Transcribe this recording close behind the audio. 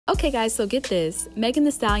Okay guys, so get this. Megan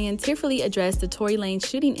Thee Stallion tearfully addressed the Tory Lanez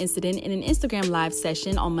shooting incident in an Instagram live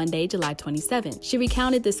session on Monday, July 27. She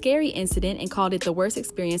recounted the scary incident and called it the worst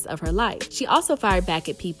experience of her life. She also fired back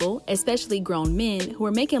at people, especially grown men, who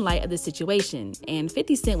were making light of the situation, and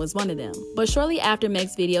 50 Cent was one of them. But shortly after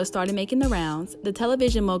Meg's video started making the rounds, the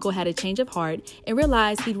television mogul had a change of heart and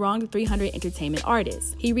realized he'd wronged the 300 entertainment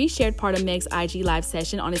artist. He reshared part of Meg's IG live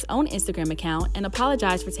session on his own Instagram account and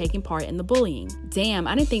apologized for taking part in the bullying. "Damn,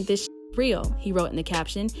 I didn't think this real," he wrote in the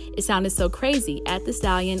caption. "It sounded so crazy. At the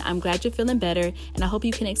Stallion, I'm glad you're feeling better, and I hope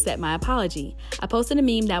you can accept my apology. I posted a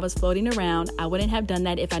meme that was floating around. I wouldn't have done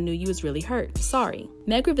that if I knew you was really hurt. Sorry."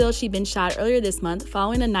 Meg revealed she'd been shot earlier this month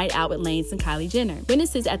following a night out with Lanez and Kylie Jenner.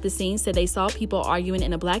 Witnesses at the scene said they saw people arguing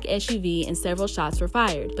in a black SUV and several shots were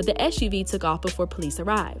fired, but the SUV took off before police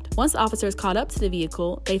arrived. Once officers caught up to the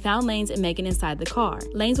vehicle, they found Lanez and Megan inside the car.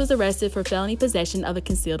 Lanez was arrested for felony possession of a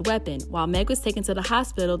concealed weapon, while Meg was taken to the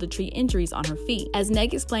hospital to treat injuries on her feet. As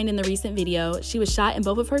Meg explained in the recent video, she was shot in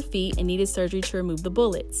both of her feet and needed surgery to remove the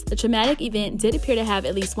bullets. The traumatic event did appear to have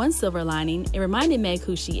at least one silver lining. It reminded Meg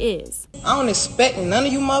who she is. I don't expect none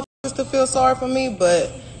of you motherfuckers to feel sorry for me,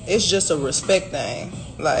 but it's just a respect thing.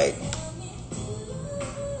 Like,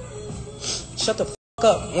 shut the fuck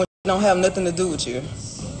up when it don't have nothing to do with you.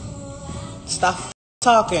 Stop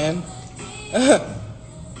talking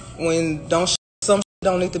when some shit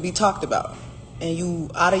don't need to be talked about. And you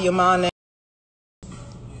out of your mind now.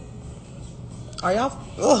 Are y'all?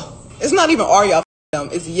 Ugh. It's not even are y'all dumb.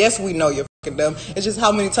 It's yes, we know you're fucking dumb. It's just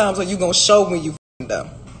how many times are you gonna show me you fucking dumb?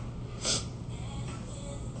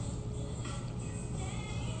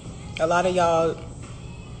 A lot of y'all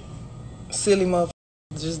silly motherfuckers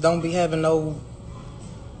just don't be having no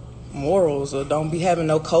morals or don't be having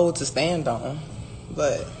no code to stand on.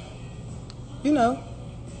 But, you know,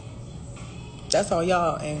 that's on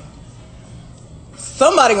y'all. And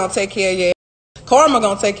somebody gonna take care of you. Karma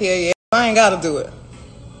gonna take care of you. I ain't gotta do it.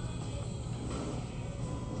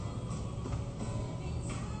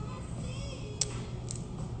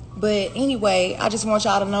 But anyway, I just want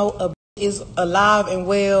y'all to know a is alive and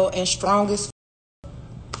well and strong as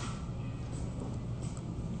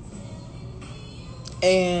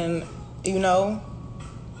and you know,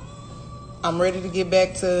 I'm ready to get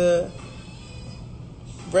back to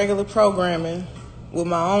regular programming with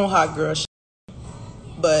my own hot girl shit.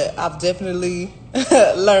 But I've definitely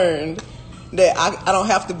learned that I don't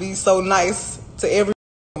have to be so nice to everybody.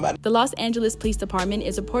 The Los Angeles Police Department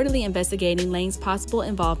is reportedly investigating Lanez's possible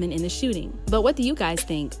involvement in the shooting. But what do you guys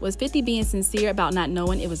think? Was 50 being sincere about not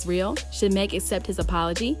knowing it was real? Should Meg accept his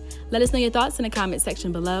apology? Let us know your thoughts in the comment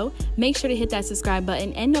section below. Make sure to hit that subscribe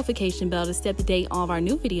button and notification bell to stay up to date on all of our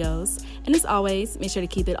new videos. And as always, make sure to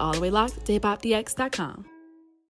keep it all the way locked to hiphopdx.com.